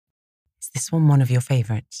this one of your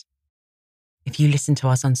favourites? If you listen to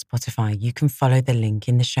us on Spotify, you can follow the link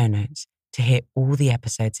in the show notes to hear all the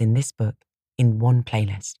episodes in this book in one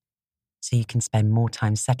playlist, so you can spend more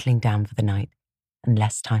time settling down for the night and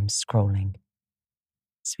less time scrolling.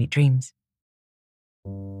 Sweet dreams.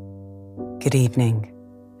 Good evening,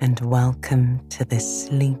 and welcome to the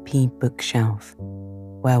Sleepy Bookshelf,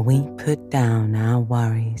 where we put down our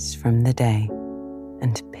worries from the day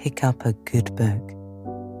and pick up a good book.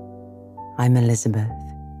 I'm Elizabeth,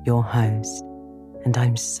 your host, and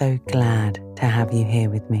I'm so glad to have you here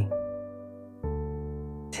with me.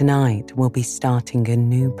 Tonight we'll be starting a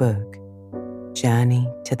new book, Journey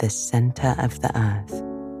to the Center of the Earth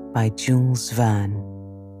by Jules Verne,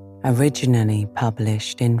 originally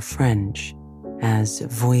published in French as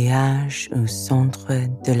Voyage au centre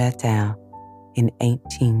de la Terre in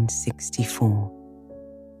 1864.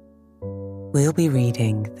 We'll be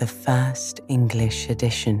reading the first English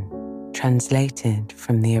edition, translated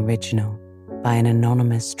from the original by an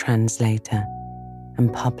anonymous translator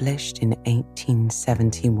and published in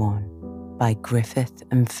 1871 by Griffith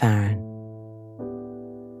and Farren.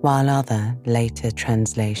 While other later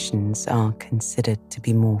translations are considered to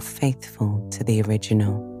be more faithful to the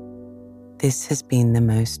original, this has been the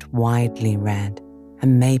most widely read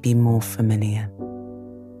and maybe more familiar.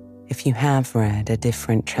 If you have read a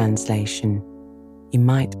different translation, you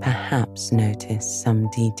might perhaps notice some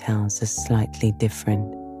details are slightly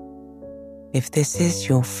different. If this is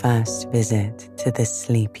your first visit to the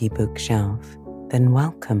Sleepy Bookshelf, then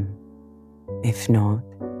welcome. If not,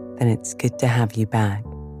 then it's good to have you back.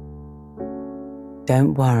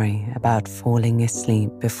 Don't worry about falling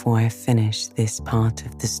asleep before I finish this part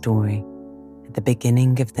of the story. At the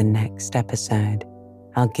beginning of the next episode,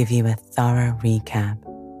 I'll give you a thorough recap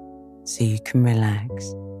so you can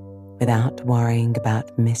relax without worrying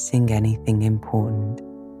about missing anything important.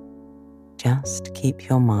 Just keep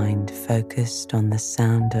your mind focused on the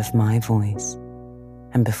sound of my voice,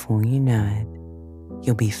 and before you know it,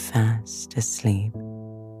 you'll be fast asleep.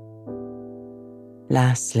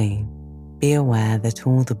 Lastly, be aware that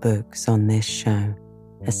all the books on this show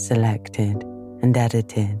are selected and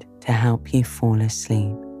edited to help you fall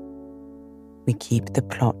asleep. We keep the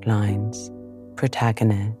plot lines,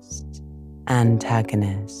 protagonists,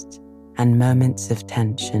 antagonists, and moments of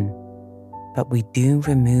tension, but we do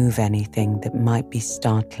remove anything that might be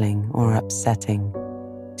startling or upsetting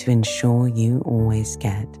to ensure you always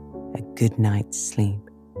get a good night's sleep.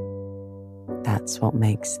 That's what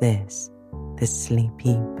makes this the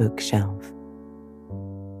Sleepy Bookshelf.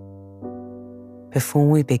 Before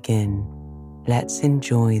we begin, let's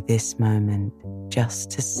enjoy this moment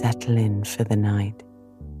just to settle in for the night.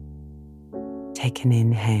 Take an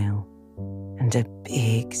inhale and a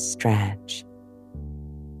big stretch.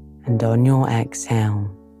 And on your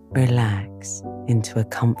exhale, relax into a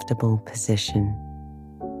comfortable position.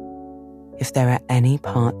 If there are any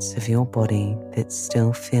parts of your body that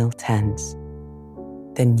still feel tense,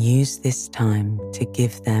 then use this time to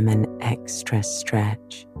give them an extra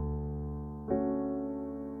stretch.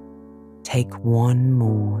 Take one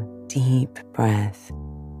more deep breath,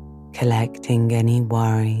 collecting any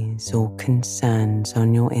worries or concerns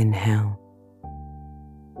on your inhale,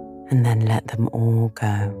 and then let them all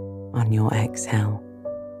go on your exhale.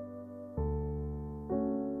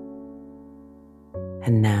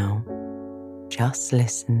 And now, just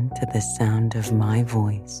listen to the sound of my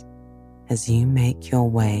voice as you make your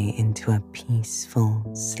way into a peaceful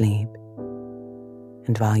sleep.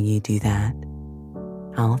 And while you do that,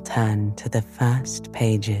 I'll turn to the first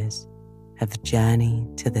pages of Journey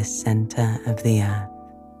to the Center of the Earth.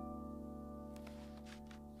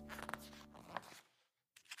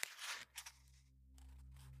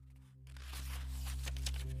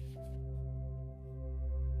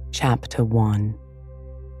 Chapter 1.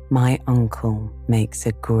 My uncle makes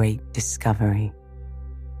a great discovery.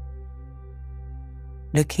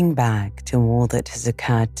 Looking back to all that has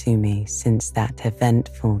occurred to me since that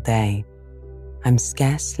eventful day, I'm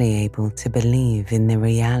scarcely able to believe in the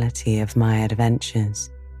reality of my adventures.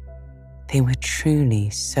 They were truly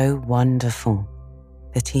so wonderful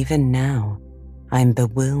that even now I'm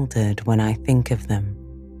bewildered when I think of them.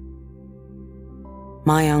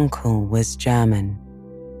 My uncle was German,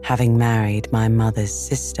 having married my mother's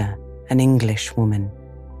sister, an Englishwoman.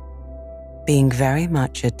 Being very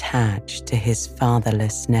much attached to his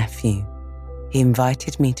fatherless nephew, he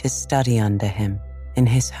invited me to study under him in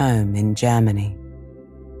his home in Germany.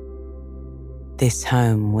 This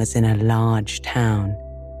home was in a large town,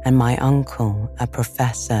 and my uncle, a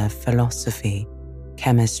professor of philosophy,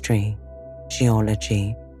 chemistry,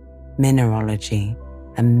 geology, mineralogy,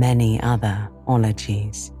 and many other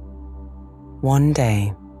ologies. One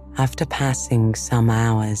day, after passing some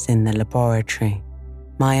hours in the laboratory,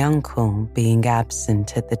 my uncle being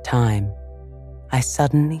absent at the time, I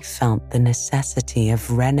suddenly felt the necessity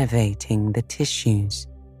of renovating the tissues.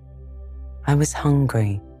 I was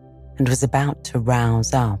hungry and was about to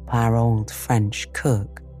rouse up our old French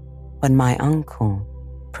cook when my uncle,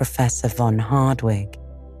 Professor von Hardwigg,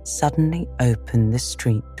 suddenly opened the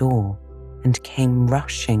street door and came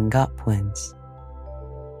rushing upwards.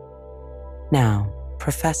 Now,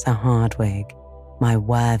 Professor Hardwigg, my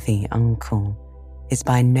worthy uncle, is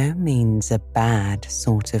by no means a bad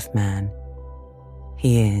sort of man.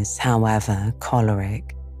 He is, however,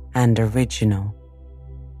 choleric and original.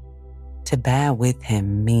 To bear with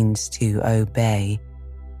him means to obey,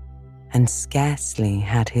 and scarcely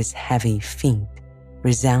had his heavy feet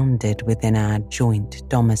resounded within our joint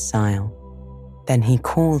domicile, then he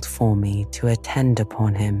called for me to attend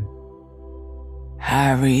upon him.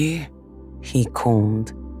 "Harry," he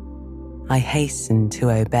called. I hastened to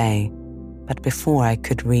obey, but before I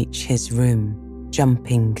could reach his room,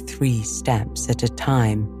 jumping 3 steps at a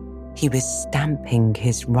time, he was stamping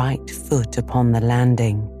his right foot upon the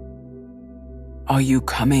landing. "Are you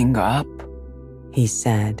coming up?" he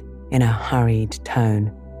said in a hurried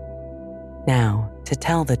tone. Now, to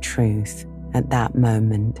tell the truth, at that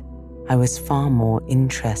moment, I was far more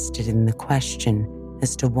interested in the question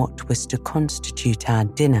as to what was to constitute our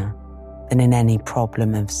dinner than in any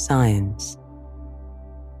problem of science.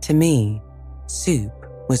 To me, soup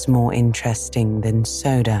was more interesting than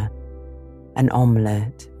soda, an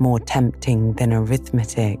omelette more tempting than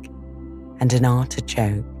arithmetic, and an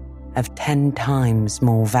artichoke of 10 times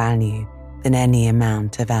more value than any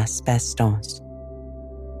amount of asbestos.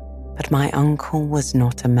 But my uncle was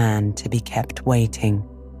not a man to be kept waiting,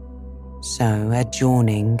 so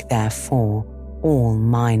adjourning, therefore, all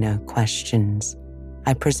minor questions,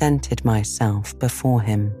 I presented myself before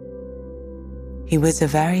him. He was a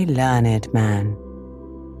very learned man.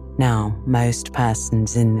 Now, most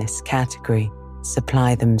persons in this category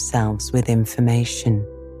supply themselves with information,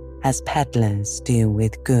 as peddlers do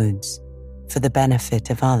with goods, for the benefit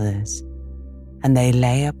of others, and they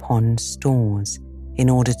lay upon stores in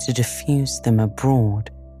order to diffuse them abroad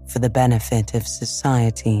for the benefit of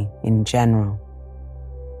society in general.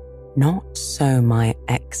 Not so my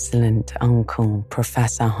excellent uncle,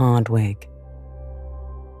 Professor Hardwigg.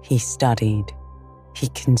 He studied, he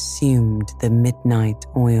consumed the midnight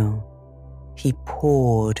oil, he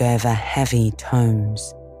pored over heavy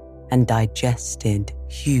tomes and digested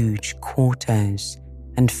huge quartos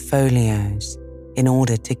and folios in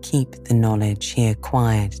order to keep the knowledge he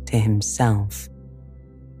acquired to himself.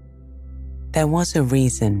 There was a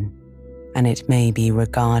reason, and it may be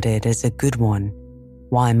regarded as a good one,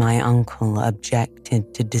 why my uncle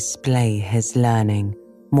objected to display his learning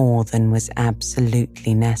more than was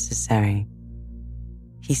absolutely necessary.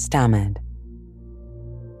 He stammered,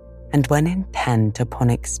 and when intent upon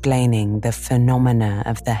explaining the phenomena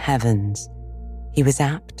of the heavens, he was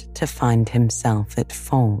apt to find himself at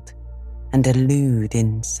fault and allude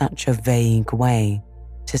in such a vague way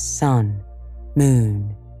to sun,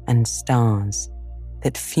 moon, and stars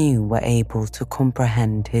that few were able to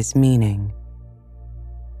comprehend his meaning.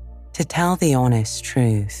 To tell the honest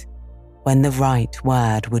truth, when the right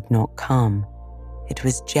word would not come, it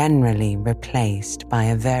was generally replaced by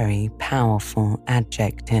a very powerful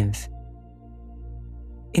adjective.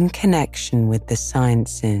 In connection with the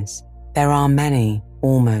sciences, there are many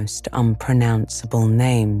almost unpronounceable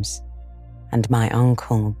names, and my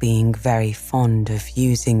uncle being very fond of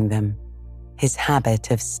using them, his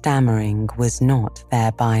habit of stammering was not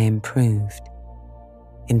thereby improved.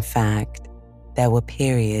 In fact, there were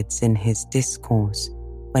periods in his discourse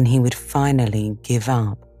when he would finally give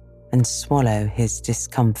up and swallow his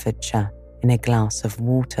discomfiture in a glass of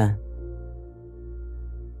water.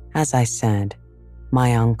 As I said,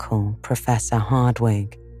 my uncle, Professor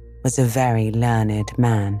Hardwigg, was a very learned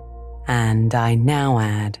man, and I now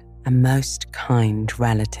add, a most kind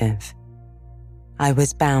relative. I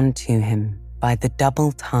was bound to him by the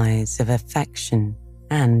double ties of affection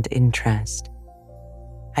and interest.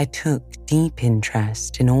 I took deep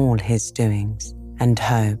interest in all his doings and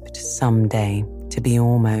hoped someday to be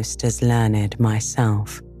almost as learned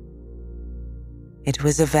myself. It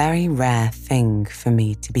was a very rare thing for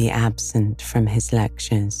me to be absent from his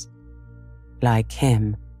lectures. Like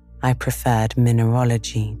him, I preferred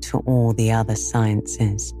mineralogy to all the other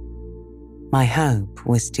sciences. My hope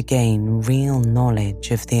was to gain real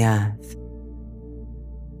knowledge of the earth.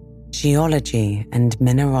 Geology and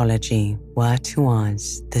mineralogy were to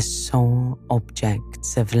us the sole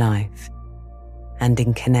objects of life, and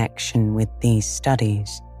in connection with these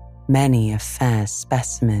studies, many a fair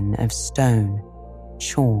specimen of stone,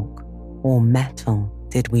 chalk, or metal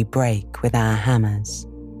did we break with our hammers.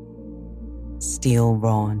 Steel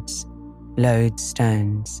rods,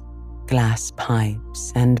 lodestones, glass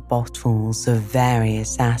pipes, and bottles of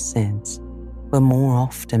various acids were more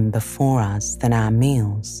often before us than our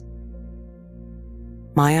meals.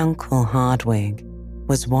 My Uncle Hardwigg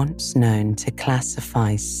was once known to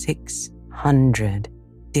classify 600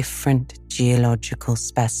 different geological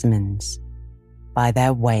specimens by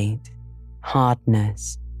their weight,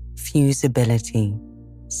 hardness, fusibility,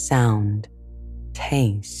 sound,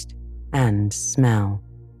 taste, and smell.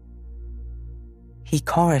 He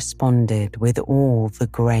corresponded with all the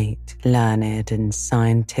great, learned, and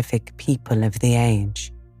scientific people of the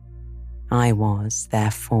age. I was,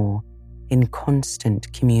 therefore, in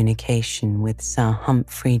constant communication with Sir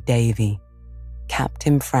Humphrey Davy,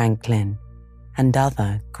 Captain Franklin, and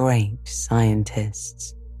other great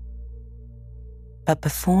scientists. But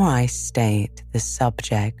before I state the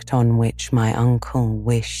subject on which my uncle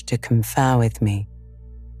wished to confer with me,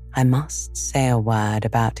 I must say a word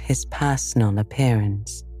about his personal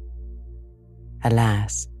appearance.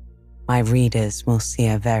 Alas, my readers will see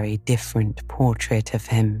a very different portrait of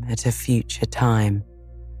him at a future time,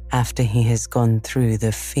 after he has gone through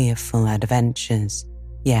the fearful adventures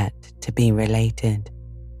yet to be related.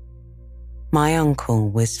 My uncle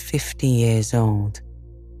was 50 years old,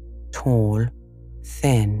 tall,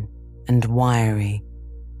 thin, and wiry.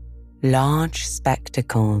 Large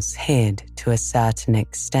spectacles hid to a certain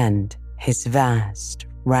extent his vast,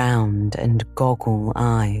 round, and goggle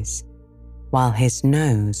eyes, while his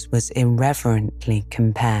nose was irreverently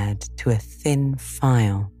compared to a thin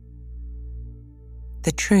file.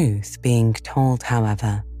 The truth being told,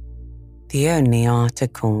 however, the only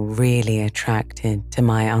article really attracted to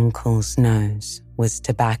my uncle's nose was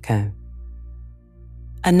tobacco.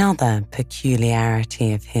 Another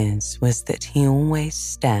peculiarity of his was that he always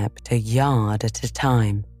stepped a yard at a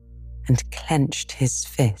time and clenched his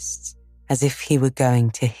fists as if he were going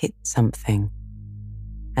to hit something.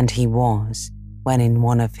 And he was, when in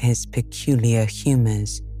one of his peculiar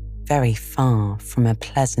humours, very far from a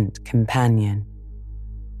pleasant companion.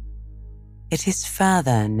 It is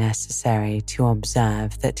further necessary to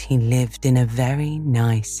observe that he lived in a very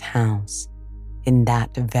nice house, in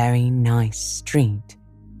that very nice street,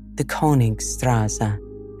 the Königstrasse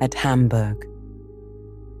at Hamburg.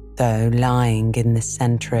 Though lying in the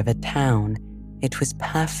centre of a town, it was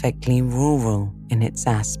perfectly rural in its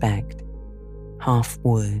aspect, half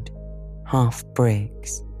wood, half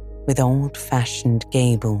bricks, with old-fashioned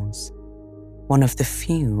gables, one of the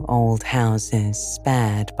few old houses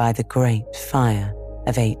spared by the Great Fire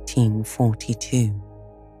of 1842.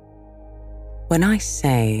 When I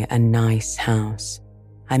say a nice house,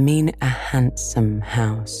 I mean a handsome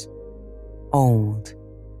house, old,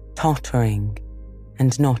 tottering,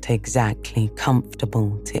 and not exactly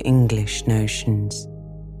comfortable to English notions.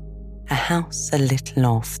 A house a little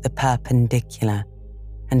off the perpendicular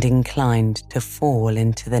and inclined to fall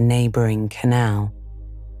into the neighbouring canal.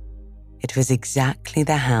 It was exactly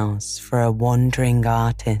the house for a wandering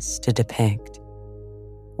artist to depict,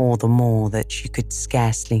 all the more that you could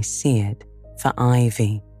scarcely see it for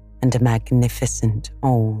ivy and a magnificent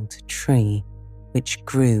old tree which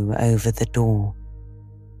grew over the door.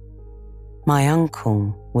 My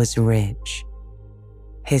uncle was rich.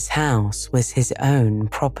 His house was his own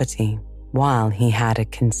property, while he had a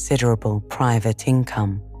considerable private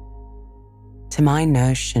income. To my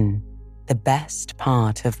notion, the best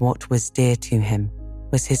part of what was dear to him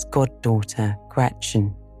was his goddaughter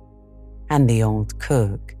Gretchen, and the old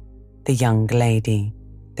cook, the young lady,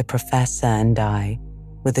 the professor, and I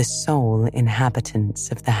were the sole inhabitants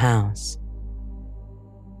of the house.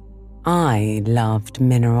 I loved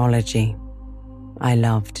mineralogy. I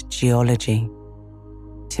loved geology.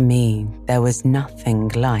 To me, there was nothing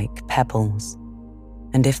like pebbles,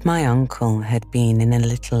 and if my uncle had been in a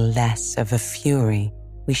little less of a fury,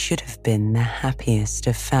 we should have been the happiest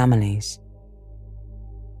of families.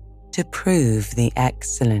 To prove the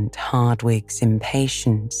excellent Hardwigg's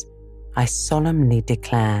impatience, I solemnly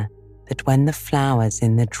declare that when the flowers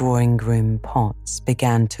in the drawing-room pots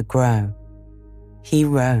began to grow, he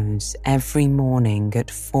rose every morning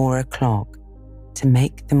at 4 o'clock to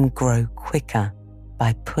make them grow quicker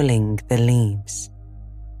by pulling the leaves.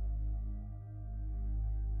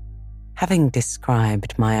 Having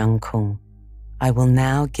described my uncle, I will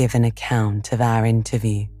now give an account of our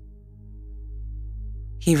interview.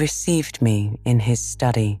 He received me in his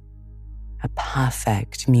study, a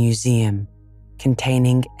perfect museum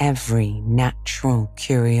containing every natural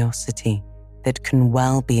curiosity that can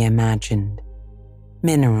well be imagined.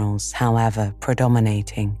 minerals, however,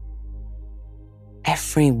 predominating.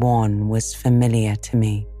 Every one was familiar to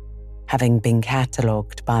me, having been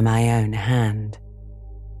catalogued by my own hand.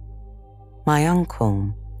 My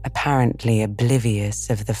uncle, apparently oblivious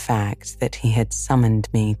of the fact that he had summoned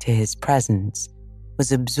me to his presence,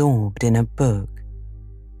 was absorbed in a book.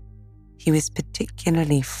 He was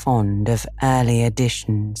particularly fond of early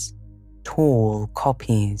editions, tall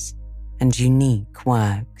copies, and unique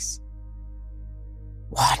works.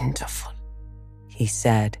 "Wonderful," he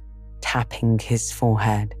said, tapping his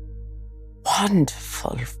forehead.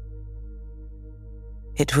 "Wonderful."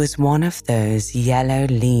 It was one of those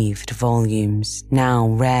yellow-leaved volumes now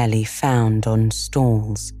rarely found on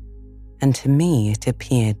stalls, and to me it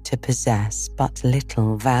appeared to possess but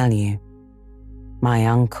little value. My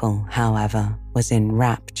uncle, however, was in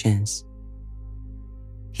raptures.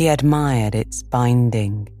 He admired its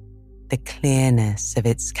binding, the clearness of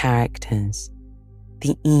its characters,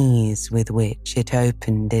 the ease with which it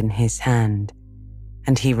opened in his hand,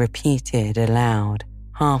 and he repeated aloud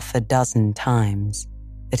 6 times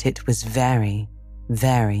that it was very,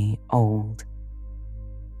 very old.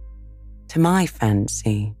 To my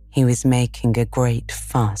fancy, he was making a great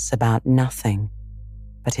fuss about nothing,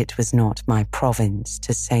 but it was not my province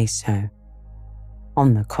to say so.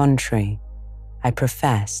 On the contrary, I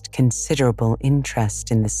professed considerable interest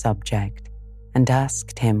in the subject and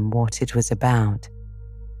asked him what it was about.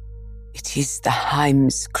 "It is the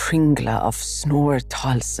Heimskringla of Snorre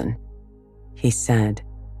Turlson," he said,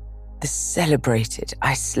 "the celebrated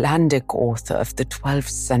Icelandic author of the 12th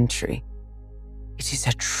century. It is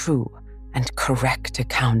a true and correct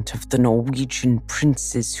account of the Norwegian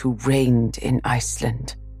princes who reigned in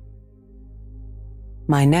Iceland."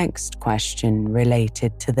 My next question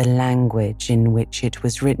related to the language in which it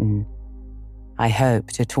was written. I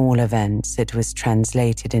hoped at all events it was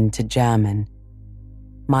translated into German.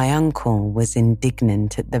 My uncle was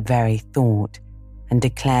indignant at the very thought and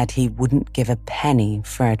declared he wouldn't give a penny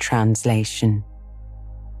for a translation.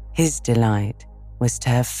 His delight was to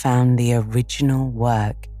have found the original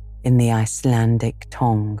work in the Icelandic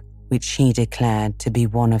tongue, which he declared to be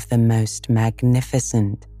one of the most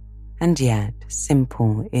magnificent and yet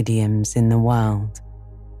simple idioms in the world,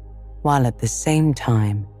 while at the same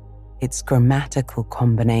time its grammatical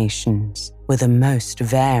combinations were the most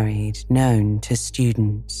varied known to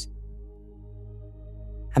students.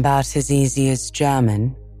 "About as easy as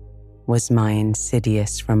German," was my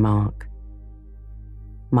insidious remark.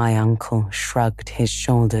 My uncle shrugged his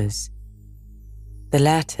shoulders. "The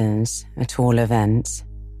letters, at all events,"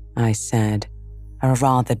 I said, "are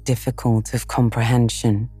rather difficult of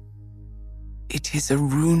comprehension." "It is a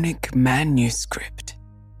runic manuscript,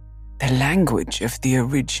 the language of the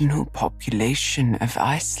original population of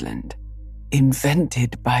Iceland,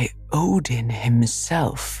 invented by Odin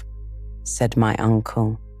himself," said my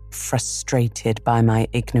uncle, frustrated by my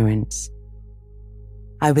ignorance.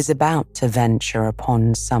 I was about to venture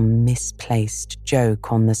upon some misplaced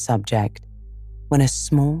joke on the subject when a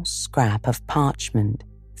small scrap of parchment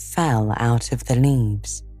fell out of the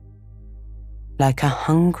leaves. Like a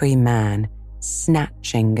hungry man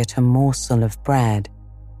snatching at a morsel of bread,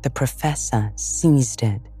 the professor seized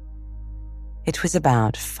it. It was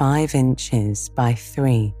about 5 inches by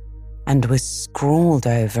 3 and was scrawled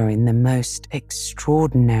over in the most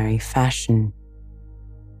extraordinary fashion.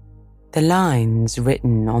 The lines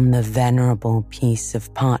written on the venerable piece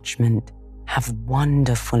of parchment have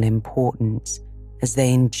wonderful importance, as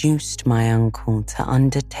they induced my uncle to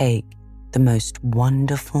undertake the most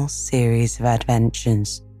wonderful series of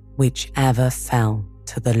adventures which ever fell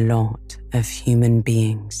to the lot of human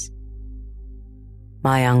beings.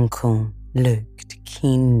 My uncle looked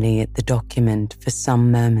keenly at the document for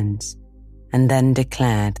some moments and then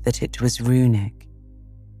declared that it was runic.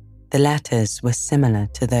 The letters were similar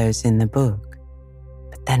to those in the book,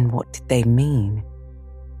 but then what did they mean?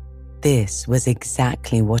 This was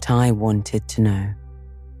exactly what I wanted to know.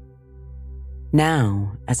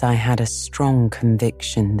 Now, as I had a strong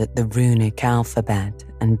conviction that the runic alphabet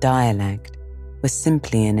and dialect was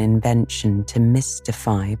simply an invention to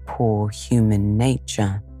mystify poor human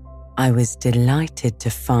nature, I was delighted to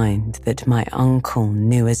find that my uncle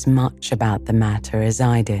knew as much about the matter as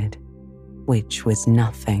I did, which was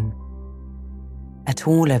nothing. At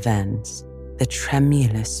all events, the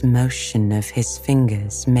tremulous motion of his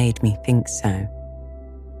fingers made me think so.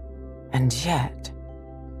 "And yet,"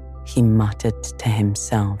 he muttered to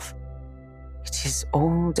himself, "it is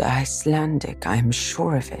old Icelandic, I am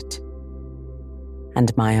sure of it."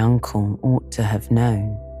 And my uncle ought to have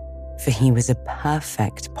known, for he was a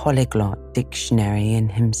perfect polyglot dictionary in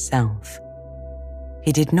himself.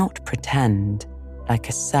 He did not pretend, like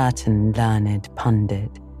a certain learned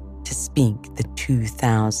pundit, to speak the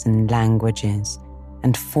 2,000 languages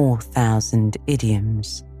and 4,000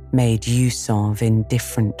 idioms made use of in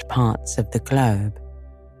different parts of the globe,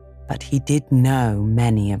 but he did know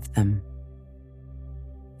many of them.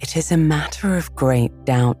 It is a matter of great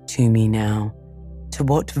doubt to me now to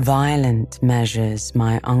what violent measures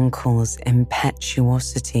my uncle's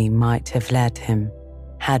impetuosity might have led him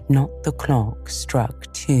had not the clock struck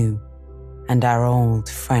 2 and our old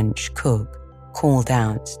French cook called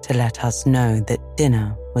out to let us know that dinner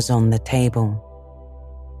was on the table.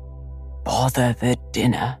 "Bother the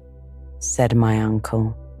dinner," said my uncle.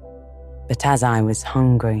 But as I was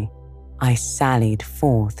hungry, I sallied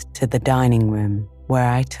forth to the dining room where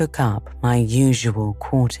I took up my usual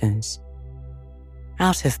quarters.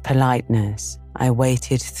 Out of politeness, I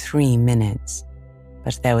waited 3 minutes,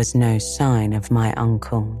 but there was no sign of my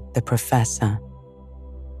uncle, the professor.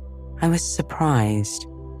 I was surprised.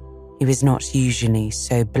 He was not usually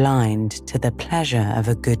so blind to the pleasure of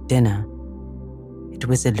a good dinner. It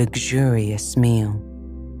was a luxurious meal: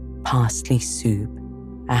 parsley soup,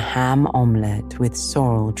 a ham omelette with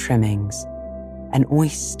sorrel trimmings, an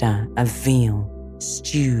oyster of veal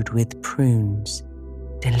stewed with prunes,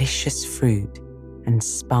 delicious fruit, and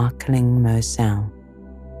sparkling moselle.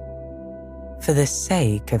 For the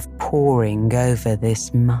sake of poring over this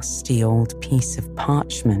musty old piece of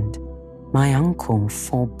parchment, my uncle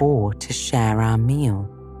forbore to share our meal.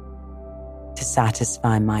 To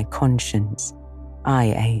satisfy my conscience, I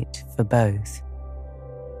ate for both.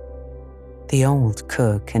 The old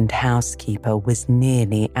cook and housekeeper was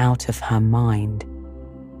nearly out of her mind.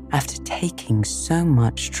 After taking so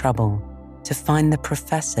much trouble to find the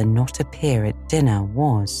professor not appear at dinner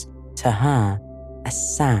was, to her, a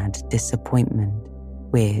sad disappointment,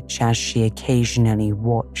 which, as she occasionally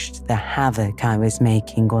watched the havoc I was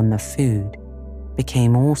making on the food,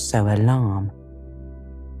 became also alarm.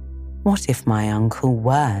 What if my uncle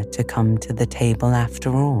were to come to the table after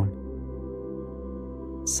all?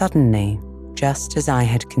 Suddenly, just as I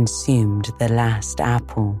had consumed the last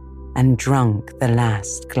apple and drunk the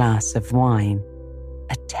last glass of wine,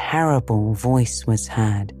 a terrible voice was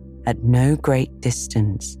heard at no great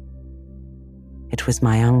distance. It was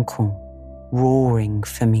my uncle, roaring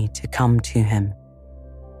for me to come to him.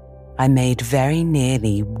 I made very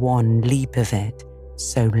nearly one leap of it,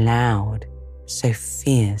 so loud, so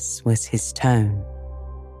fierce was his tone.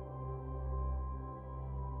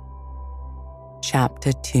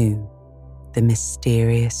 Chapter 2: The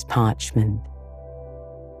Mysterious Parchment.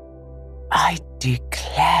 "I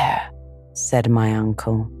declare," said my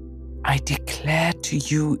uncle, "I declare to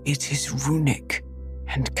you it is runic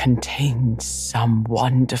and contains some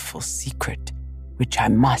wonderful secret which I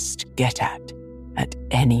must get at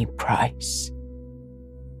any price."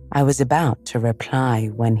 I was about to reply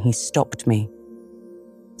when he stopped me.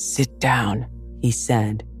 "Sit down," he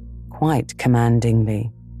said, quite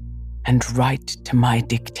commandingly, "and write to my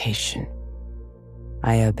dictation."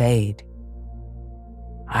 I obeyed.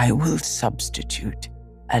 "I will substitute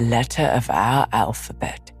a letter of our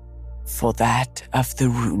alphabet for that of the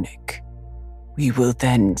runic. We will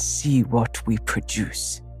then see what we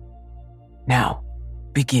produce. Now,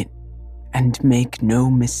 begin, and make no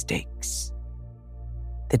mistakes."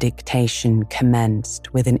 The dictation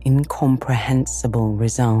commenced with an incomprehensible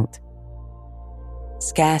result.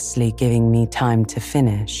 Scarcely giving me time to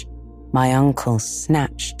finish, my uncle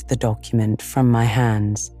snatched the document from my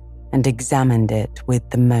hands and examined it with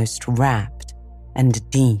the most rapt and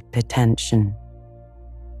deep attention.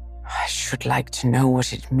 "I should like to know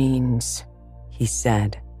what it means," he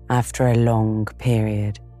said after a long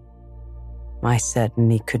period. I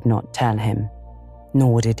certainly could not tell him,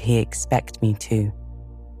 nor did he expect me to,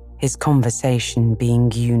 his conversation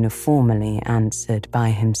being uniformly answered by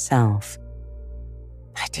himself.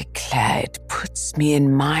 "I declare it puts me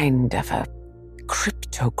in mind of a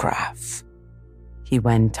cryptograph," he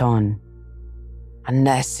went on,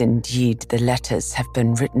 "unless indeed the letters have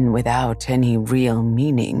been written without any real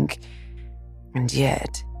meaning. And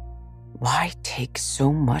yet, why take so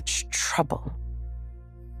much trouble?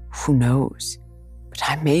 Who knows, but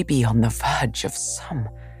I may be on the verge of some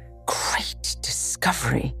great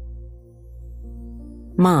discovery."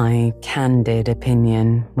 My candid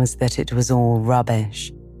opinion was that it was all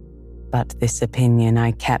rubbish, but this opinion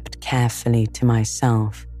I kept carefully to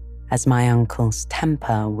myself, as my uncle's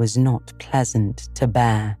temper was not pleasant to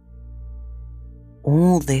bear.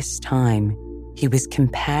 All this time, he was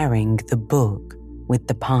comparing the book with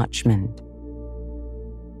the parchment.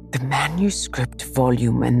 "The manuscript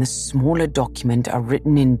volume and the smaller document are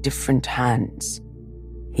written in different hands,"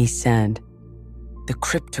 he said. "The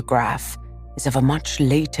cryptograph is of a much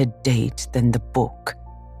later date than the book.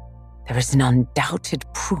 There is an undoubted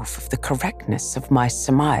proof of the correctness of my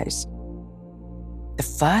surmise.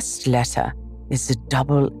 The first letter is a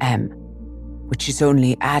double M, which is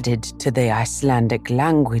only added to the Icelandic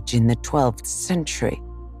language in the 12th century.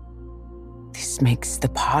 This makes the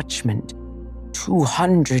parchment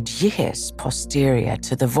 200 years posterior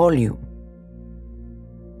to the volume.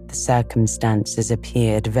 The circumstances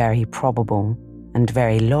appeared very probable and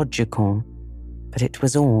very logical, but it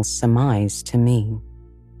was all surmise to me.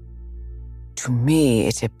 To me,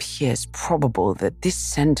 it appears probable that this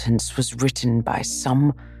sentence was written by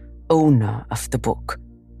some owner of the book,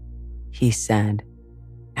 he said.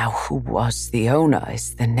 Now, who was the owner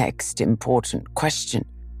is the next important question.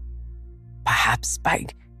 Perhaps by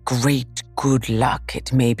great good luck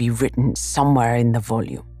it may be written somewhere in the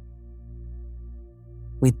volume.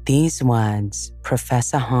 With these words,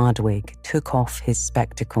 Professor Hardwigg took off his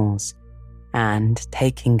spectacles and,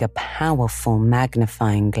 taking a powerful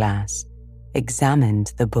magnifying glass,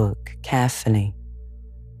 examined the book carefully.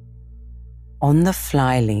 On the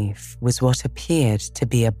flyleaf was what appeared to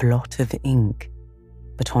be a blot of ink,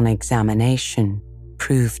 but on examination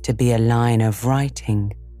proved to be a line of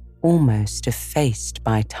writing almost effaced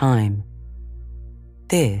by time.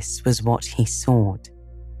 This was what he sought,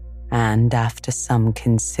 and after some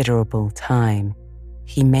considerable time,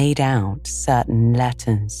 he made out certain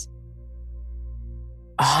letters.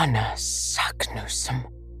 Arna Saknusum,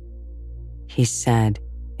 he said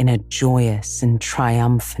in a joyous and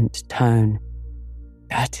triumphant tone.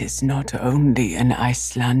 That is not only an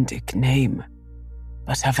Icelandic name,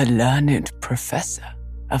 but of a learned professor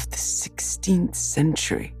of the 16th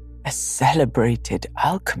century, a celebrated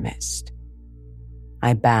alchemist.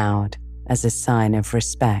 I bowed as a sign of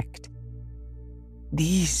respect.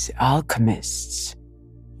 These alchemists,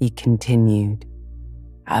 he continued,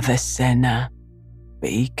 Avicenna,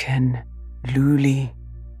 Bacon, Lully,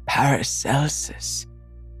 Paracelsus,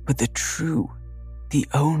 were the true, the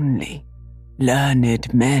only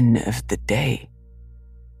learned men of the day.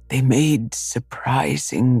 They made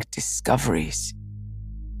surprising discoveries.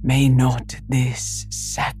 May not this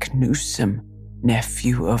Saknussemm,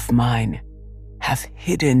 nephew of mine, have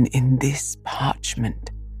hidden in this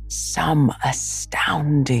parchment some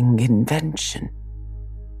astounding invention?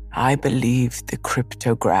 I believe the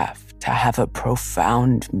cryptograph to have a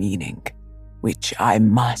profound meaning, which I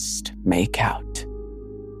must make out.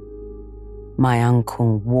 My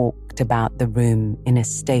uncle walked about the room in a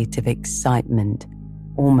state of excitement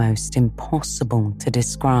almost impossible to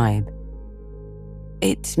describe.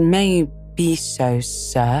 It may be so,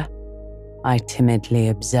 sir, I timidly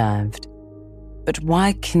observed. But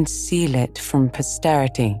why conceal it from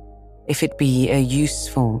posterity if it be a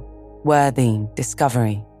useful, worthy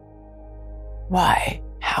discovery? Why,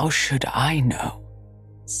 how should I know?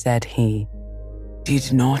 Said he.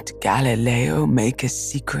 Did not Galileo make a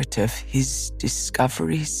secret of his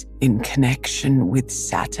discoveries in connection with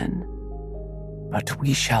Saturn? But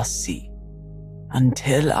we shall see.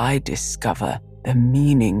 Until I discover the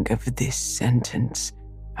meaning of this sentence,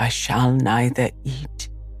 I shall neither eat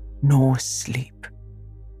nor sleep.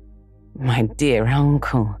 My dear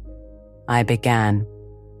uncle, I began.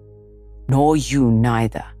 Nor you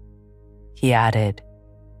neither, he added.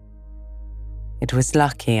 It was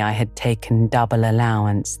lucky I had taken double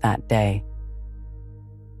allowance that day.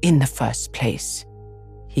 In the first place,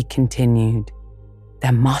 he continued,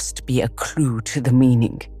 there must be a clue to the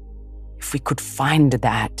meaning. If we could find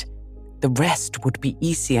that, the rest would be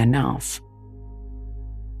easy enough.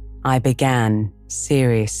 I began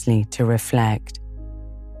seriously to reflect.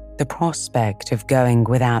 The prospect of going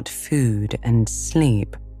without food and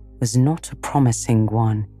sleep was not a promising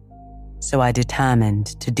one, so I determined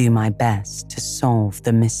to do my best to solve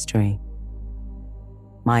the mystery.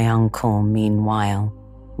 My uncle, meanwhile,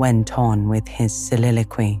 went on with his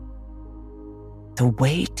soliloquy. The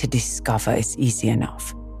way to discover is easy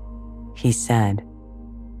enough, he said.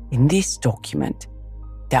 In this document,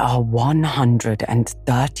 there are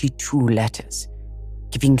 132 letters,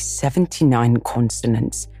 giving 79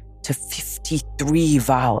 consonants to 53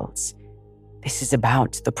 vowels. This is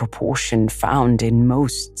about the proportion found in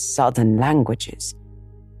most southern languages,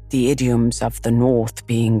 the idioms of the north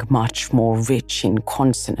being much more rich in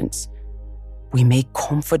consonants. We may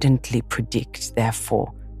confidently predict,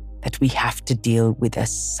 therefore, that we have to deal with a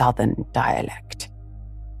southern dialect.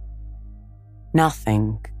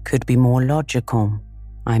 Nothing could be more logical,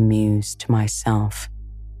 I mused to myself.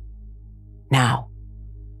 Now,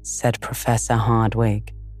 said Professor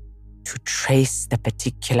Hardwigg, to trace the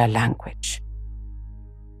particular language.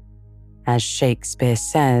 As Shakespeare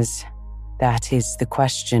says, that is the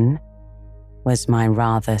question, was my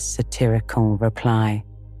rather satirical reply.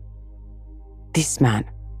 This man,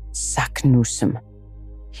 Saknussemm,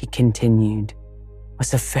 he continued,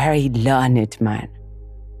 was a very learned man.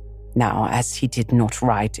 Now, as he did not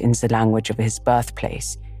write in the language of his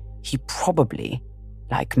birthplace, he probably,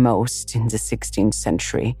 like most in the 16th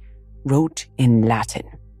century, wrote in Latin.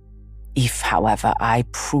 If, however, I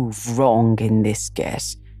prove wrong in this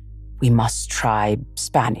guess, we must try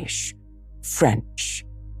Spanish, French,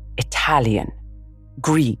 Italian,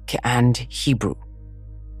 Greek, and Hebrew.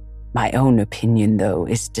 My own opinion, though,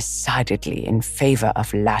 is decidedly in favor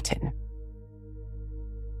of Latin.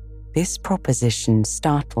 This proposition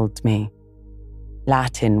startled me.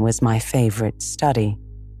 Latin was my favorite study,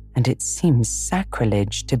 and it seems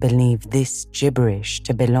sacrilege to believe this gibberish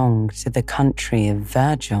to belong to the country of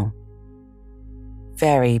Virgil.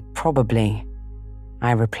 Very probably,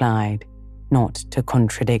 I replied, not to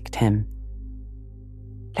contradict him.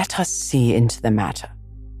 Let us see into the matter,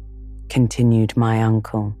 continued my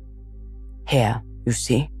uncle. Here, you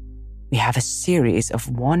see, we have a series of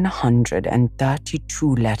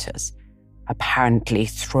 132 letters, apparently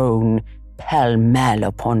thrown pell-mell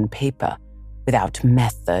upon paper, without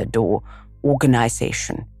method or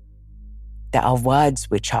organization. There are words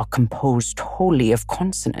which are composed wholly of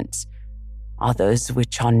consonants, others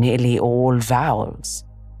which are nearly all vowels.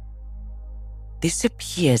 This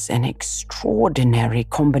appears an extraordinary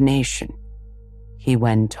combination, he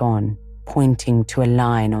went on, pointing to a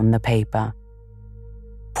line on the paper.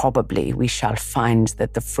 Probably we shall find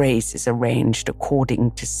that the phrase is arranged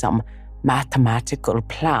according to some mathematical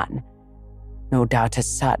plan. No doubt a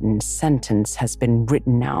certain sentence has been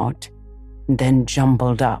written out and then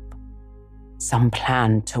jumbled up. Some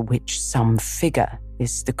plan to which some figure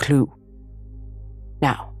is the clue.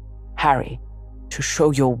 Now, Harry, to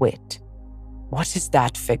show your wit, what is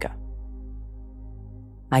that figure?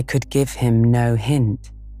 I could give him no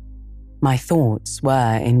hint. My thoughts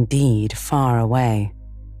were indeed far away.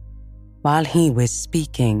 While he was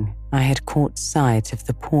speaking, I had caught sight of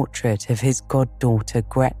the portrait of his goddaughter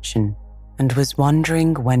Gretchen and was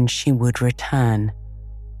wondering when she would return.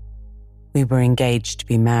 We were engaged to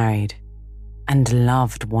be married and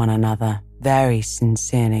loved one another very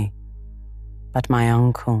sincerely. But my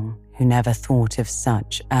uncle, who never thought of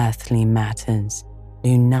such earthly matters,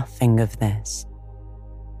 knew nothing of this.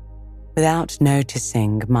 Without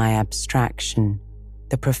noticing my abstraction,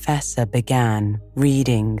 the professor began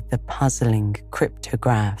reading the puzzling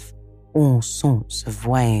cryptograph all sorts of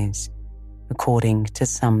ways, according to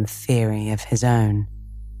some theory of his own.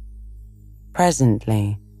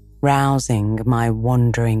 Presently, rousing my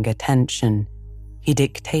wandering attention, he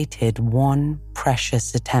dictated one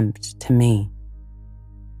precious attempt to me.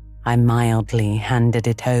 I mildly handed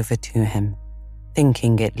it over to him,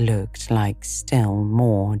 thinking it looked like still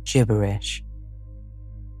more gibberish.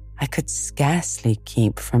 I could scarcely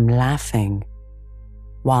keep from laughing,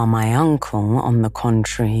 while my uncle, on the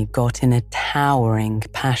contrary, got in a towering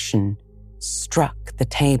passion, struck the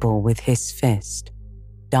table with his fist,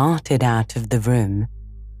 darted out of the room,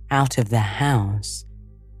 out of the house,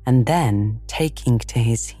 and then, taking to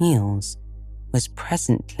his heels, was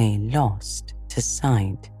presently lost to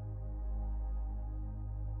sight.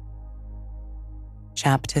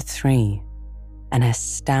 Chapter 3: An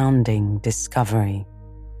Astounding Discovery.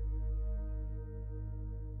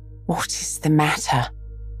 What is the matter?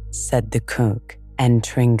 Said the cook,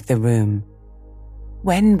 entering the room.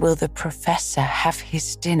 When will the professor have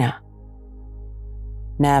his dinner?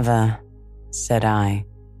 Never, said I.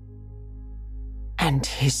 And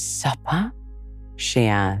his supper? She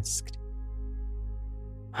asked.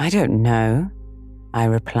 I don't know, I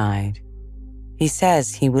replied. He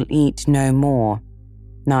says he will eat no more,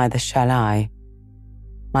 neither shall I.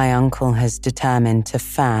 My uncle has determined to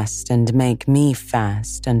fast and make me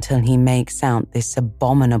fast until he makes out this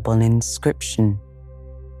abominable inscription.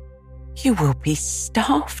 You will be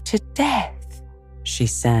starved to death, she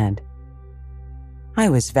said. I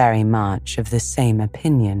was very much of the same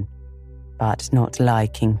opinion, but not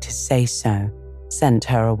liking to say so, sent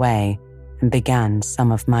her away and began some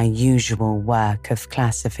of my usual work of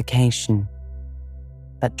classification.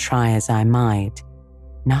 But try as I might,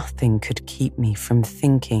 nothing could keep me from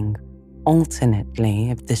thinking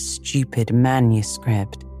alternately of the stupid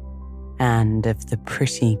manuscript and of the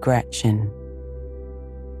pretty Gretchen.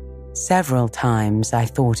 Several times I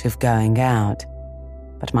thought of going out,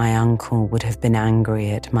 but my uncle would have been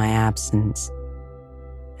angry at my absence.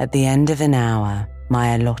 At the end of an hour,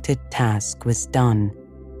 my allotted task was done.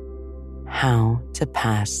 How to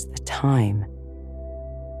pass the time?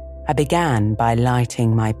 I began by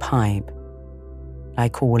lighting my pipe.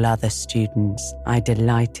 Like all other students, I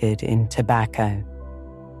delighted in tobacco,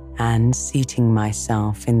 and seating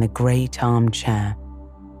myself in the great armchair,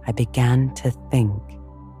 I began to think.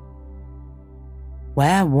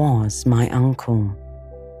 Where was my uncle?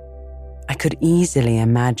 I could easily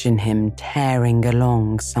imagine him tearing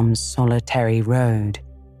along some solitary road,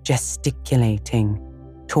 gesticulating,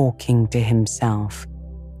 talking to himself,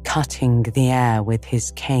 cutting the air with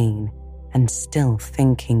his cane, and still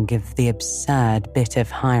thinking of the absurd bit of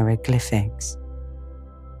hieroglyphics.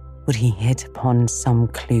 Would he hit upon some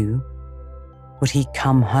clue? Would he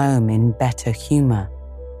come home in better humor?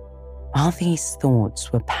 While these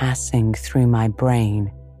thoughts were passing through my brain,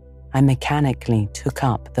 I mechanically took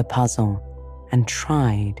up the puzzle and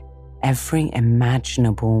tried every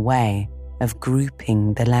imaginable way of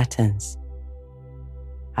grouping the letters.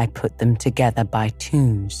 I put them together by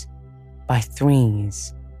twos, by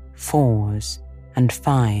threes, fours, and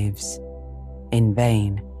fives. In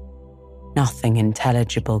vain. Nothing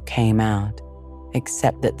intelligible came out,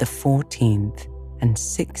 except that the 14th and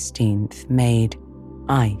 16th made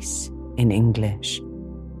ice in English.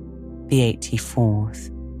 The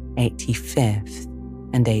 84th, 85th,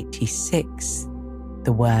 and 86th,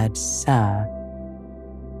 the word sir.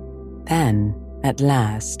 Then, at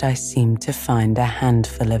last, I seemed to find a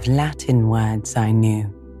handful of Latin words I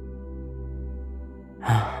knew.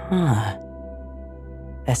 Aha!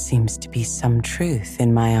 There seems to be some truth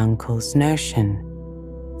in my uncle's notion,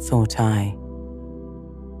 thought I.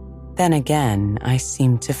 Then again, I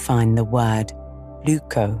seemed to find the word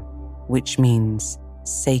leuco, which means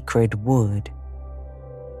sacred wood.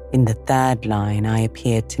 In the third line, I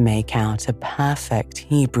appeared to make out a perfect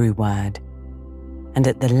Hebrew word, and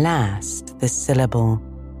at the last, the syllable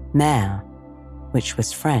mer, which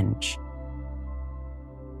was French.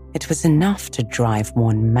 It was enough to drive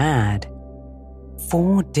one mad.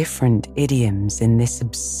 4 different idioms in this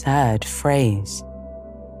absurd phrase.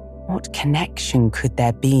 What connection could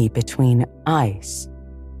there be between ice,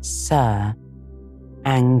 sir,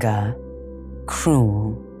 anger,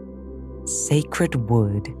 cruel, sacred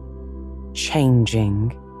wood,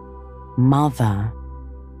 changing, mother,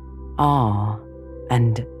 R,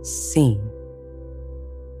 and C?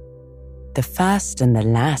 The first and the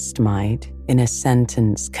last might, in a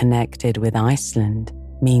sentence connected with Iceland,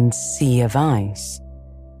 means sea of ice.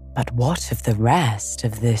 But what of the rest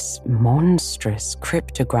of this monstrous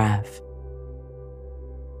cryptograph?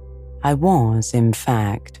 I was, in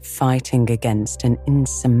fact, fighting against an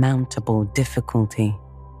insurmountable difficulty.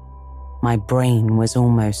 My brain was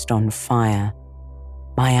almost on fire.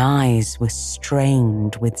 My eyes were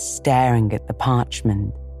strained with staring at the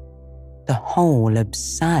parchment. The whole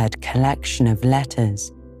absurd collection of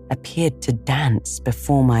letters appeared to dance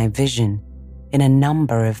before my vision in a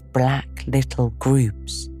number of black little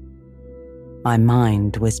groups. My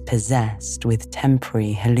mind was possessed with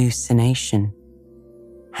temporary hallucination.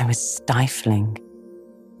 I was stifling.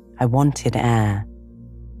 I wanted air.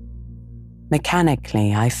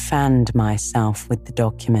 Mechanically, I fanned myself with the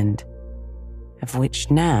document, of which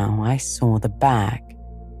now I saw the back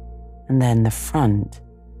and then the front.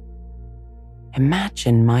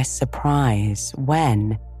 Imagine my surprise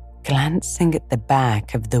when, glancing at the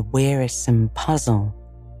back of the wearisome puzzle,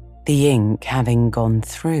 the ink having gone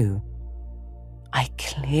through, I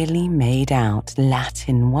clearly made out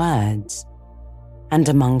Latin words, and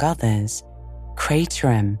among others,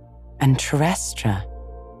 craterem and terrestra.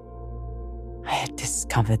 I had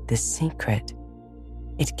discovered the secret.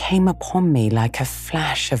 It came upon me like a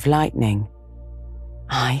flash of lightning.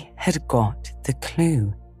 I had got the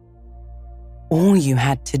clue. All you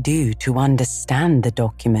had to do to understand the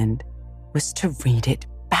document was to read it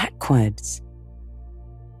backwards.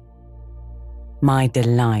 My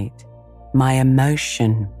delight, my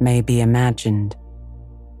emotion may be imagined.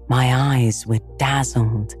 My eyes were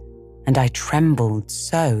dazzled, and I trembled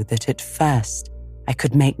so that at first I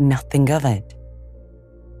could make nothing of it.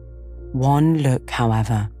 One look,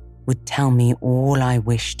 however, would tell me all I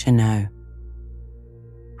wished to know.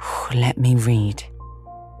 Let me read,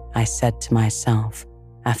 I said to myself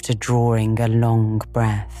after drawing a long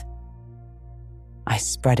breath. I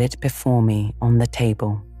spread it before me on the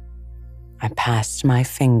table. I passed my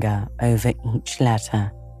finger over each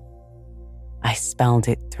letter. I spelled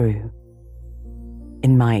it through.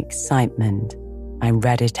 In my excitement, I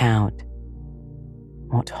read it out.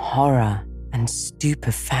 What horror and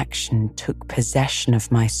stupefaction took possession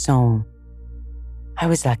of my soul. I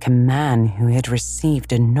was like a man who had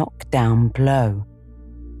received a knockdown blow.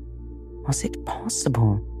 Was it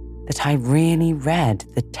possible that I really read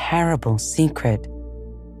the terrible secret,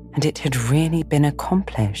 and it had really been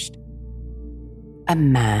accomplished? A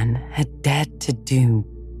man had dared to do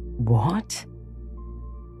what?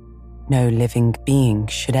 No living being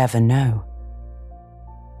should ever know.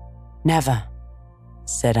 Never,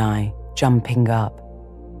 said I, jumping up.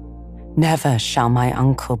 Never shall my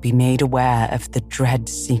uncle be made aware of the dread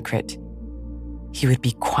secret. He would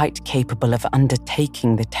be quite capable of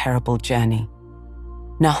undertaking the terrible journey.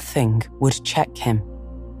 Nothing would check him.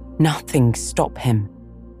 Nothing stop him.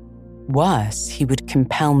 Worse, he would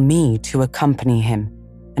compel me to accompany him,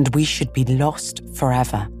 and we should be lost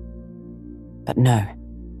forever. But no,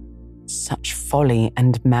 such folly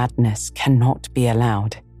and madness cannot be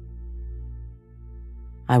allowed.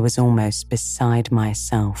 I was almost beside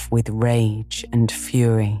myself with rage and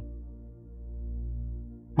fury.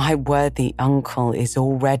 My worthy uncle is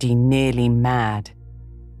already nearly mad,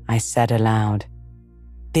 I said aloud.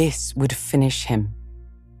 This would finish him.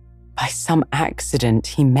 By some accident,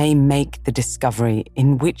 he may make the discovery,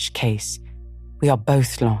 in which case we are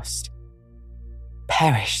both lost.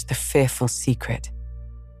 Perish the fearful secret.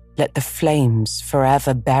 Let the flames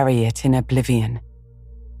forever bury it in oblivion.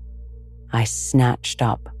 I snatched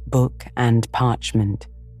up book and parchment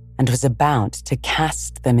and was about to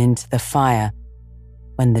cast them into the fire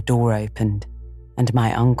when the door opened and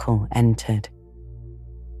my uncle entered.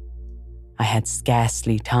 I had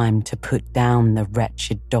scarcely time to put down the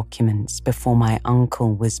wretched documents before my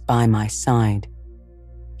uncle was by my side.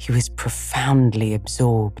 He was profoundly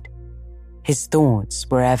absorbed. His thoughts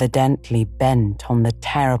were evidently bent on the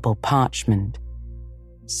terrible parchment.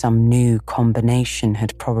 Some new combination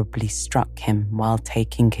had probably struck him while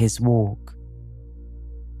taking his walk.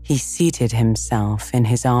 He seated himself in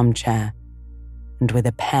his armchair and with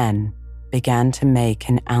a pen began to make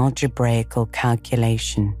an algebraical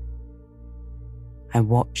calculation. I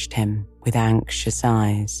watched him with anxious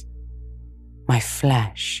eyes. My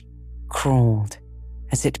flesh crawled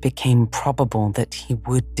as it became probable that he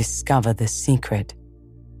would discover the secret.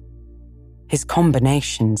 His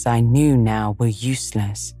combinations I knew now were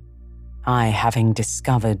useless, I having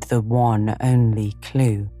discovered the one only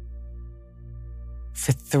clue.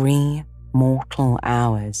 For 3 mortal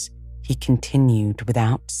hours, he continued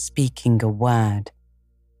without speaking a word,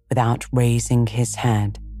 without raising his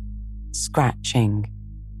head, scratching,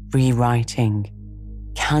 rewriting,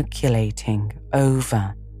 calculating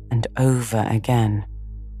over and over again.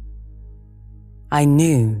 I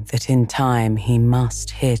knew that in time he must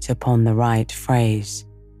hit upon the right phrase.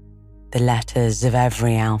 The letters of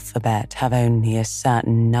every alphabet have only a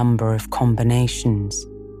certain number of combinations.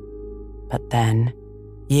 But then,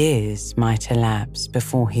 years might elapse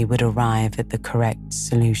before he would arrive at the correct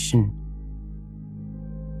solution.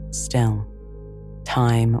 Still,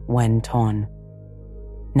 time went on.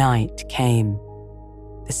 Night came.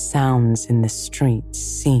 The sounds in the streets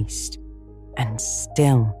ceased, and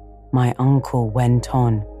still my uncle went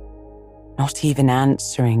on, not even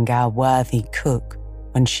answering our worthy cook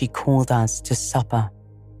when she called us to supper.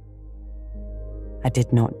 I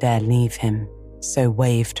did not dare leave him, so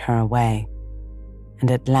waved her away, and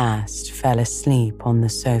at last fell asleep on the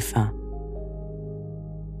sofa.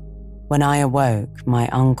 When I awoke, my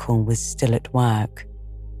uncle was still at work.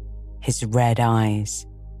 His red eyes,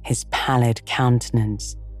 his pallid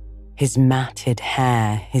countenance, his matted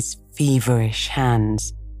hair, his feverish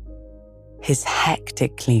hands, his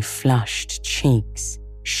hectically flushed cheeks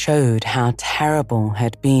showed how terrible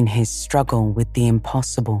had been his struggle with the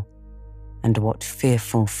impossible and what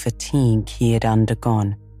fearful fatigue he had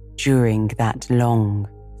undergone during that long,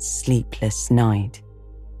 sleepless night.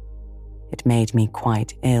 It made me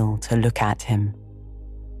quite ill to look at him.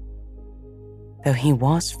 Though he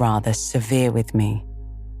was rather severe with me,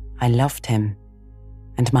 I loved him,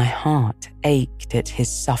 and my heart ached at his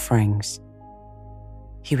sufferings.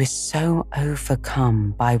 He was so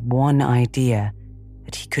overcome by one idea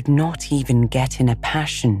that he could not even get in a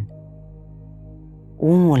passion.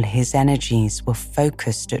 All his energies were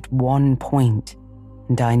focused at one point,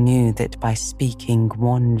 and I knew that by speaking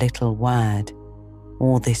one little word,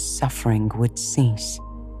 all this suffering would cease.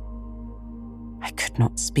 I could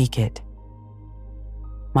not speak it.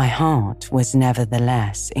 My heart was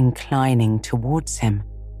nevertheless inclining towards him.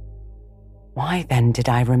 Why then did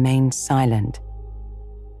I remain silent?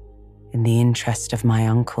 In the interest of my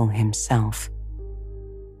uncle himself.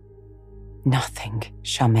 Nothing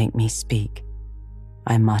shall make me speak,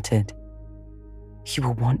 I muttered. He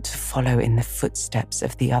will want to follow in the footsteps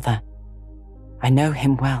of the other. I know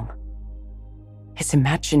him well. His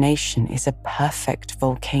imagination is a perfect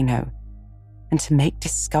volcano, and to make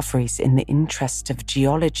discoveries in the interest of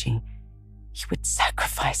geology, he would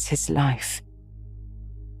sacrifice his life.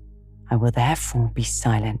 I will therefore be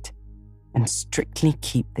silent, and strictly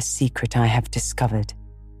keep the secret I have discovered.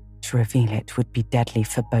 To reveal it would be deadly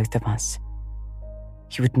for both of us.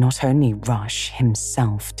 He would not only rush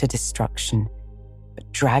himself to destruction,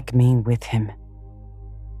 but drag me with him.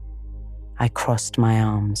 I crossed my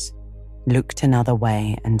arms, looked another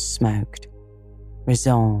way and smoked,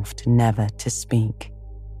 resolved never to speak.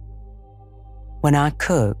 When our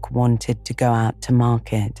cook wanted to go out to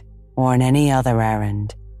market or on any other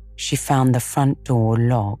errand, she found the front door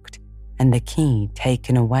locked and the key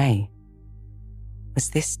taken away.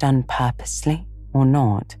 Was this done purposely or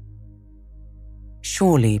not?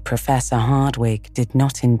 Surely Professor Hardwigg did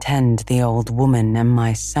not intend the old woman and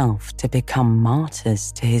myself to become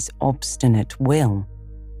martyrs to his obstinate will.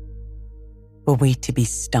 Were we to be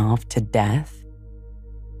starved to death?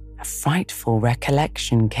 A frightful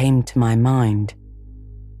recollection came to my mind.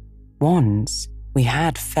 Once we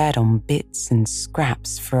had fed on bits and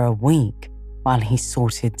scraps for a week while he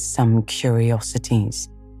sorted some curiosities.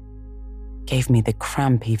 Gave me the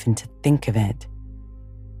cramp even to think of it.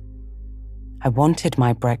 I wanted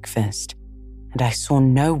my breakfast, and I saw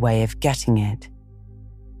no way of getting it.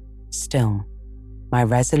 Still, my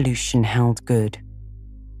resolution held good.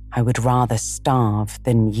 I would rather starve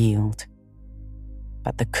than yield.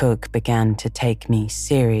 But the cook began to take me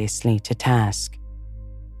seriously to task.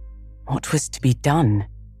 What was to be done?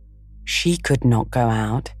 She could not go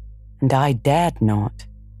out, and I dared not.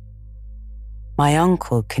 My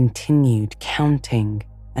uncle continued counting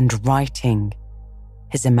and writing.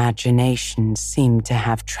 His imagination seemed to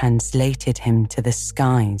have translated him to the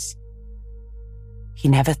skies. He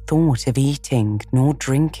never thought of eating nor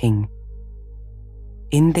drinking.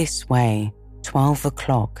 In this way, 12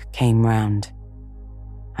 o'clock came round.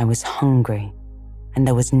 I was hungry, and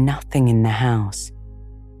there was nothing in the house.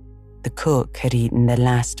 The cook had eaten the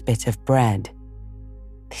last bit of bread.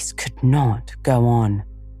 This could not go on.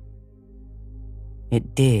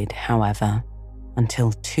 It did, however,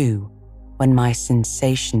 until 2, when my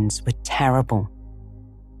sensations were terrible.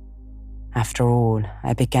 After all,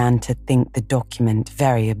 I began to think the document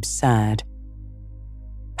very absurd.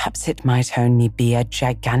 Perhaps it might only be a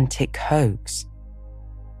gigantic hoax.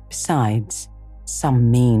 Besides, some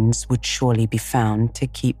means would surely be found to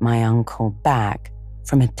keep my uncle back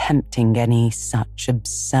from attempting any such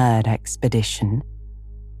absurd expedition.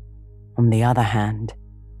 On the other hand,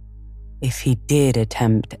 if he did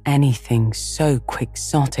attempt anything so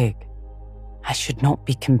quixotic, I should not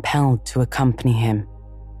be compelled to accompany him.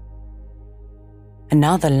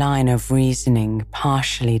 Another line of reasoning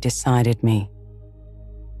partially decided me.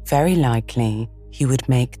 Very likely, he would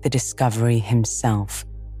make the discovery himself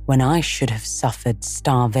when I should have suffered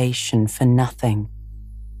starvation for nothing.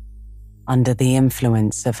 Under the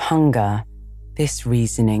influence of hunger, this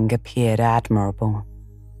reasoning appeared admirable.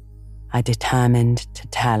 I determined to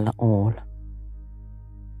tell all.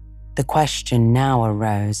 The question now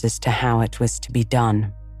arose as to how it was to be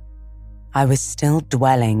done. I was still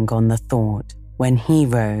dwelling on the thought when he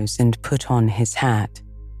rose and put on his hat.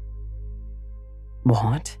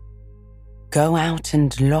 What? Go out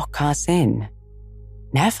and lock us in?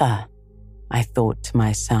 Never, I thought to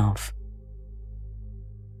myself.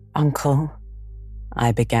 Uncle,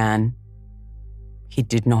 I began. He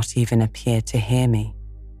did not even appear to hear me.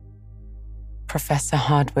 Professor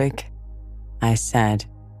Hardwigg, I said.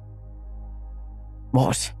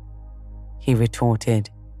 What? He retorted.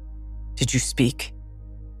 Did you speak?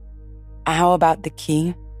 How about the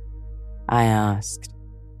key? I asked.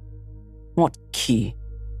 What key?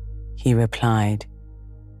 He replied.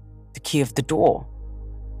 The key of the door.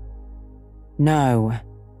 No,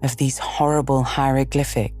 of these horrible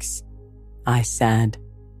hieroglyphics, I said.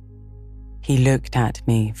 He looked at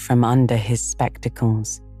me from under his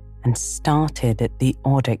spectacles and started at the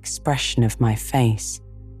odd expression of my face.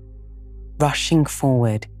 Rushing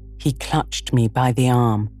forward, he clutched me by the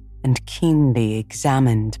arm and keenly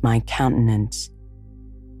examined my countenance.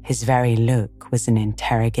 His very look was an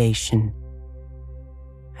interrogation.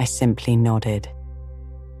 I simply nodded.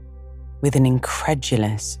 With an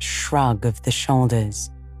incredulous shrug of the shoulders,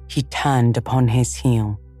 he turned upon his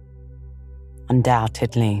heel.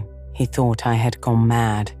 Undoubtedly, he thought I had gone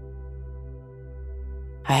mad.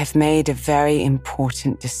 I have made a very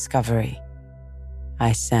important discovery,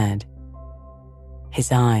 I said.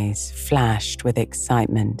 His eyes flashed with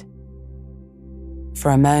excitement.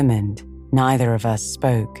 For a moment, neither of us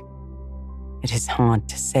spoke. It is hard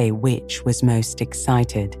to say which was most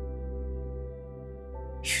excited.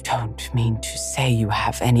 You don't mean to say you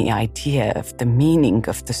have any idea of the meaning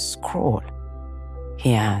of the scroll?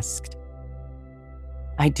 He asked.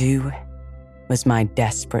 I do, was my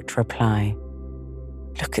desperate reply.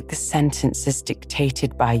 Look at the sentences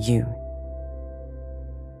dictated by you.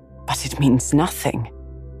 But it means nothing,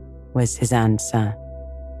 was his answer.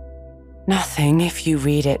 Nothing if you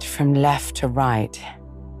read it from left to right,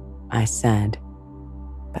 I said.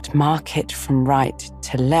 But mark it from right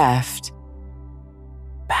to left.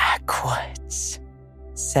 Backwards,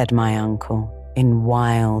 said my uncle in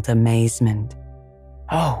wild amazement.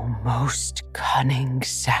 Oh, most cunning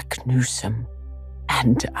Saknussemm,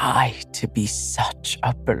 and I to be such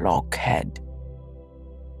a blockhead.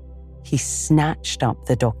 He snatched up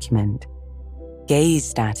the document,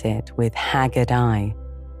 gazed at it with haggard eye,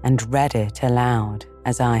 and read it aloud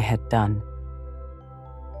as I had done.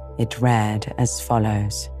 It read as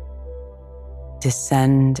follows.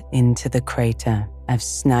 Descend into the crater of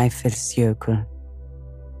Snæfellsjökull,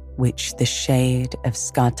 which the shade of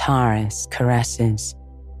Scartaris caresses,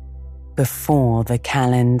 before the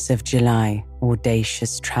calends of July,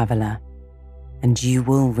 audacious traveller, and you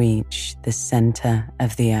will reach the center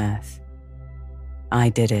of the earth. I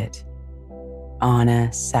did it. Arne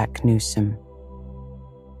Saknussemm.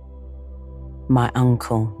 My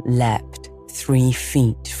uncle leapt 3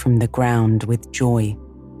 feet from the ground with joy.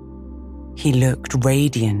 He looked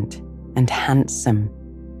radiant and handsome.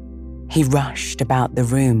 He rushed about the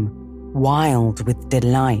room, wild with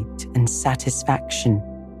delight and satisfaction.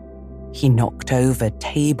 He knocked over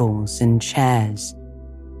tables and chairs.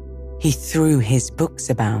 He threw his books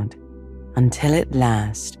about until at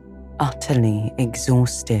last, utterly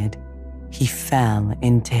exhausted, he fell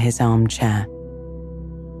into his armchair.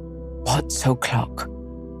 What's o'clock?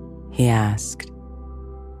 He asked.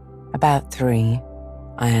 About 3,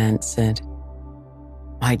 I answered.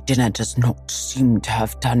 My dinner does not seem to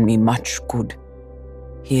have done me much good,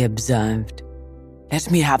 he observed. Let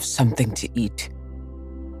me have something to eat.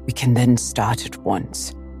 We can then start at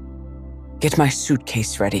once. Get my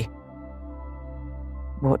suitcase ready.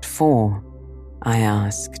 What for? I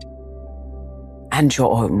asked. And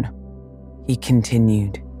your own, he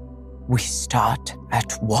continued. We start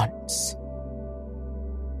at once.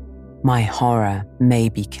 My horror may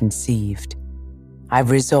be conceived. I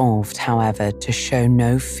resolved, however, to show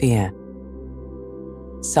no fear.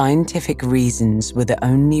 Scientific reasons were the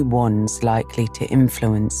only ones likely to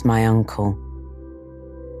influence my uncle.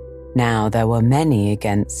 Now there were many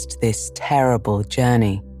against this terrible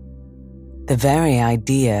journey. The very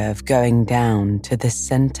idea of going down to the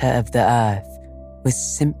center of the earth was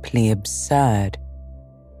simply absurd.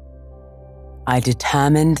 I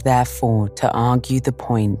determined, therefore, to argue the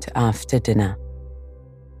point after dinner.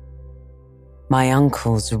 My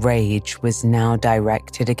uncle's rage was now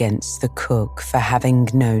directed against the cook for having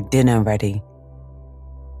no dinner ready.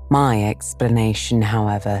 My explanation,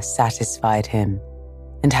 however, satisfied him,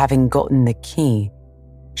 and having gotten the key,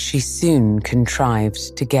 she soon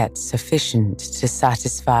contrived to get sufficient to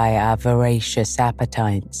satisfy our voracious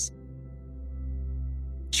appetites.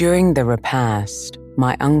 During the repast,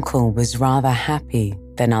 my uncle was rather happy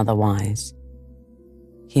than otherwise.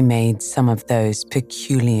 He made some of those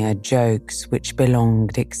peculiar jokes which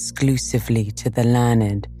belonged exclusively to the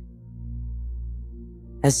learned.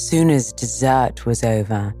 As soon as dessert was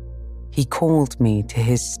over, he called me to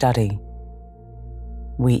his study.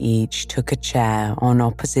 We each took a chair on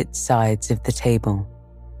opposite sides of the table.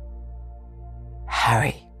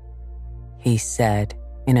 Harry, he said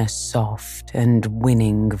in a soft and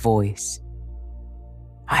winning voice,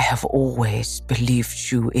 I have always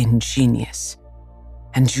believed you ingenious,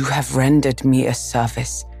 and you have rendered me a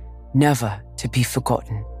service never to be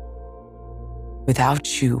forgotten.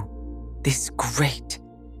 Without you, this great,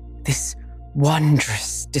 this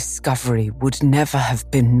wondrous discovery would never have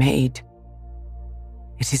been made.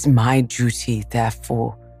 It is my duty,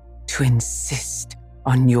 therefore, to insist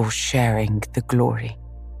on your sharing the glory.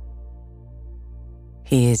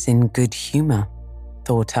 He is in good humor,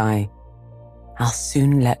 thought I. I'll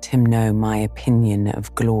soon let him know my opinion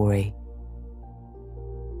of glory.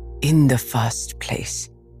 In the first place,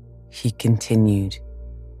 he continued,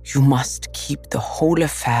 you must keep the whole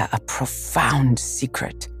affair a profound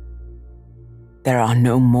secret. There are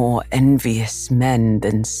no more envious men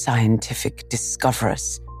than scientific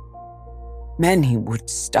discoverers. Many would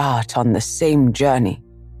start on the same journey.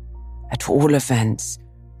 At all events,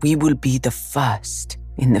 we will be the first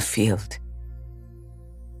in the field.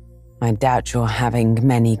 I doubt you're having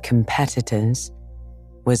many competitors,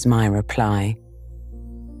 was my reply.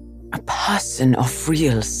 A person of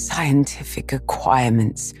real scientific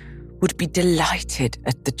acquirements would be delighted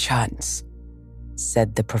at the chance,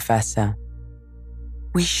 said the professor.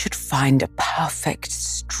 We should find a perfect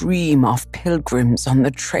stream of pilgrims on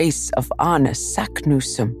the trace of Arne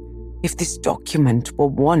Saknussemm if this document were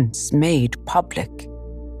once made public.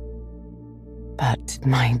 But,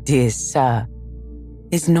 my dear sir,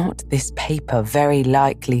 Is not this paper very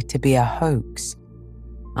likely to be a hoax?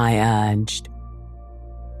 I urged.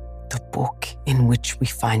 The book in which we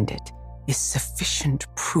find it is sufficient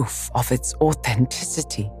proof of its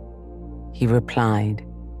authenticity, he replied.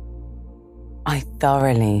 I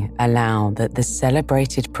thoroughly allow that the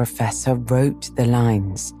celebrated professor wrote the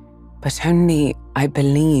lines, but only, I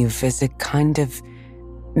believe, as a kind of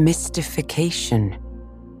mystification,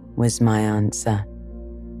 was my answer.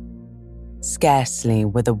 Scarcely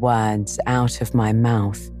were the words out of my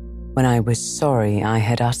mouth when I was sorry I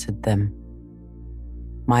had uttered them.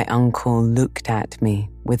 My uncle looked at me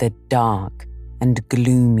with a dark and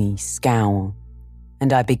gloomy scowl,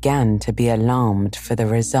 and I began to be alarmed for the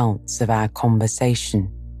results of our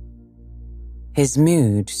conversation. His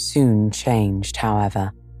mood soon changed,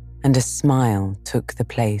 however, and a smile took the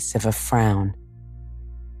place of a frown.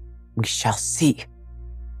 We shall see,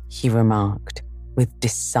 he remarked with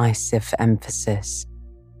decisive emphasis.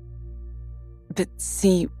 But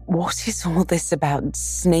see, what is all this about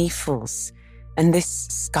Snaefels and this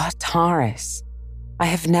Scartaris? I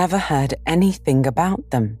have never heard anything about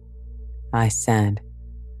them, I said.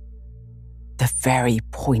 The very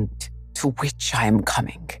point to which I am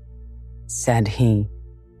coming, said he.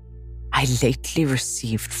 I lately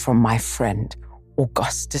received from my friend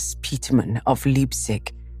Augustus Petermann of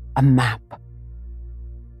Leipzig a map.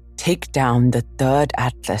 Take down the third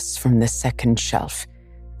atlas from the second shelf,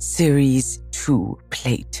 Series 2,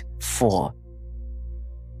 Plate 4.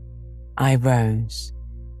 I rose,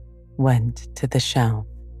 went to the shelf,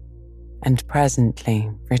 and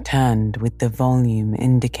presently returned with the volume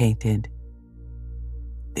indicated.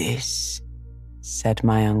 This, said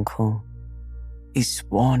my uncle, is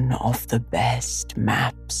one of the best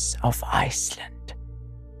maps of Iceland.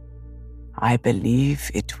 I believe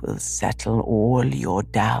it will settle all your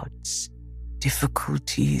doubts,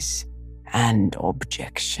 difficulties, and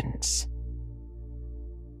objections.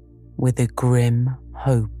 With a grim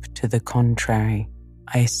hope to the contrary,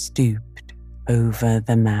 I stooped over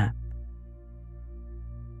the map.